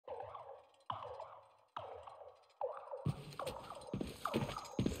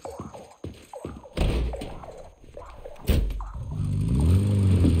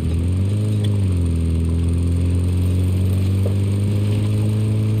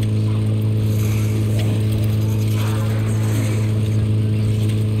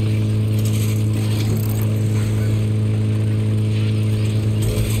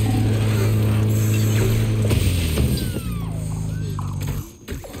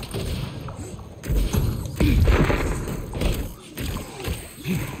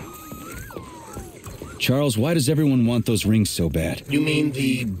Charles, why does everyone want those rings so bad? You mean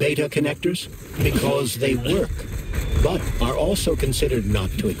the beta connectors? Because they work, but are also considered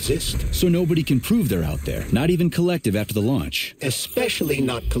not to exist. So nobody can prove they're out there, not even Collective after the launch. Especially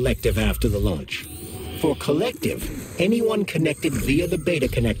not Collective after the launch. For Collective, anyone connected via the beta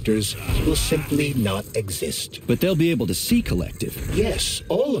connectors will simply not exist. But they'll be able to see Collective. Yes,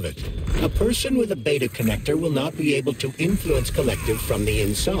 all of it. A person with a beta connector will not be able to influence Collective from the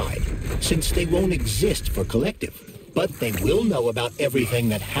inside, since they won't exist for Collective. But they will know about everything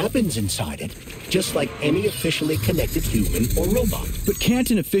that happens inside it, just like any officially connected human or robot. But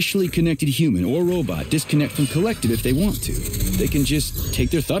can't an officially connected human or robot disconnect from Collective if they want to? They can just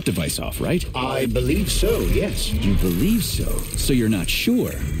take their thought device off, right? I believe so, yes. You believe so? So you're not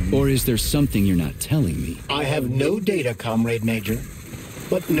sure? Or is there something you're not telling me? I have no data, Comrade Major.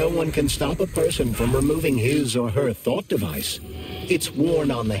 But no one can stop a person from removing his or her thought device. It's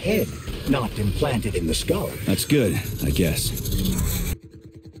worn on the head, not implanted in the skull. That's good, I guess.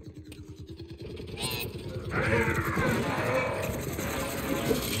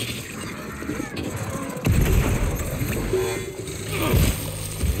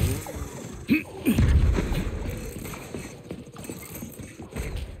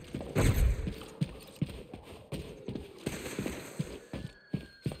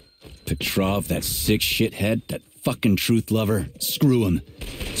 Petrov, that sick shithead, that fucking truth lover. Screw him.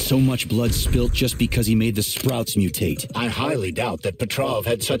 So much blood spilt just because he made the sprouts mutate. I highly doubt that Petrov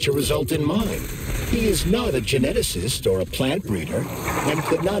had such a result in mind. He is not a geneticist or a plant breeder, and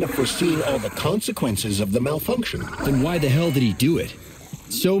could not have foreseen all the consequences of the malfunction. Then why the hell did he do it?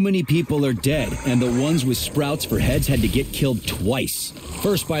 So many people are dead, and the ones with sprouts for heads had to get killed twice.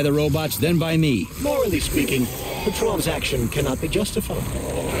 First by the robots, then by me. Morally speaking, Petrov's action cannot be justified.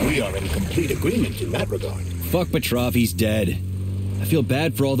 We are in complete agreement in that regard. Fuck Petrov, he's dead. I feel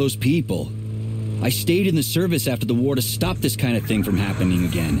bad for all those people. I stayed in the service after the war to stop this kind of thing from happening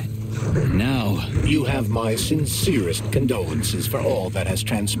again. Now... You have my sincerest condolences for all that has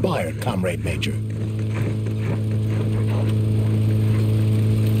transpired, Comrade Major.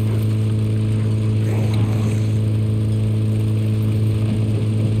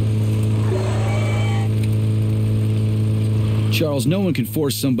 Charles, no one can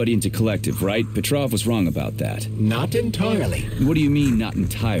force somebody into Collective, right? Petrov was wrong about that. Not entirely. What do you mean, not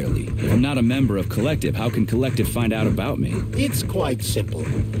entirely? If I'm not a member of Collective, how can Collective find out about me? It's quite simple.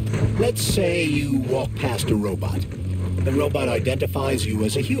 Let's say you walk past a robot. The robot identifies you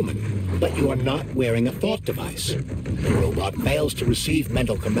as a human, but you are not wearing a thought device. The robot fails to receive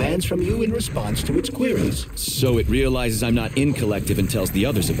mental commands from you in response to its queries. So it realizes I'm not in Collective and tells the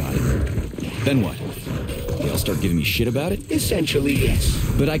others about it. Then what? They'll start giving me shit about it? Essentially, yes.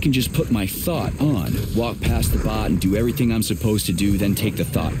 But I can just put my thought on, walk past the bot and do everything I'm supposed to do, then take the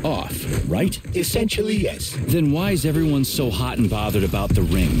thought off, right? Essentially, yes. Then why is everyone so hot and bothered about the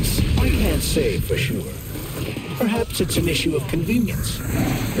rings? I can't say for sure. Perhaps it's an issue of convenience.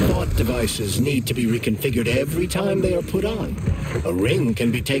 Thought devices need to be reconfigured every time they are put on. A ring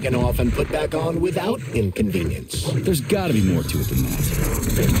can be taken off and put back on without inconvenience. There's gotta be more to it than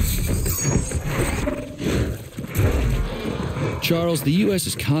that. Charles, the U.S.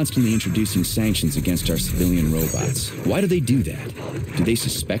 is constantly introducing sanctions against our civilian robots. Why do they do that? Do they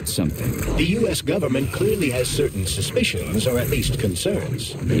suspect something? The U.S. government clearly has certain suspicions, or at least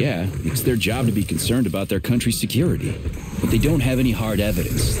concerns. Yeah, it's their job to be concerned about their country's security. But they don't have any hard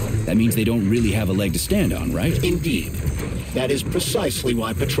evidence. That means they don't really have a leg to stand on, right? Indeed. That is precisely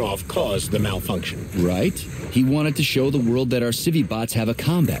why Petrov caused the malfunction. Right. He wanted to show the world that our civi-bots have a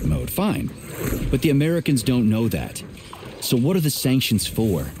combat mode, fine. But the Americans don't know that. So what are the sanctions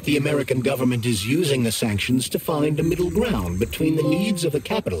for? The American government is using the sanctions to find a middle ground between the needs of the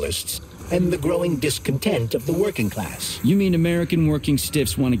capitalists and the growing discontent of the working class. You mean American working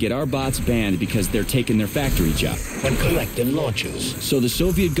stiffs want to get our bots banned because they're taking their factory job? When Collective launches. So the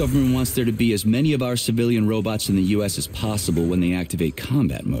Soviet government wants there to be as many of our civilian robots in the U.S. as possible when they activate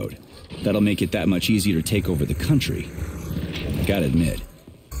combat mode. That'll make it that much easier to take over the country. Gotta admit,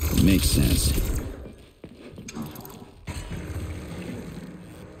 it makes sense.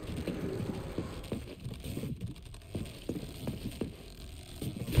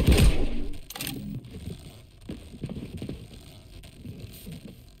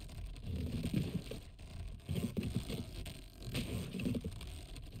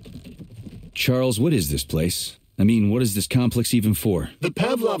 Charles, what is this place? I mean, what is this complex even for? The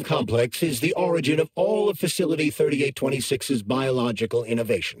Pavlov complex is the origin of all of Facility 3826's biological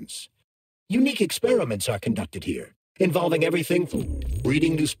innovations. Unique experiments are conducted here, involving everything from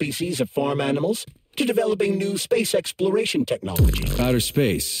breeding new species of farm animals to developing new space exploration technology. Outer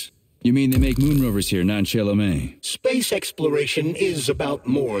space. You mean they make moon rovers here, not Chelomey? Space exploration is about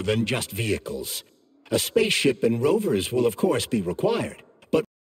more than just vehicles. A spaceship and rovers will of course be required.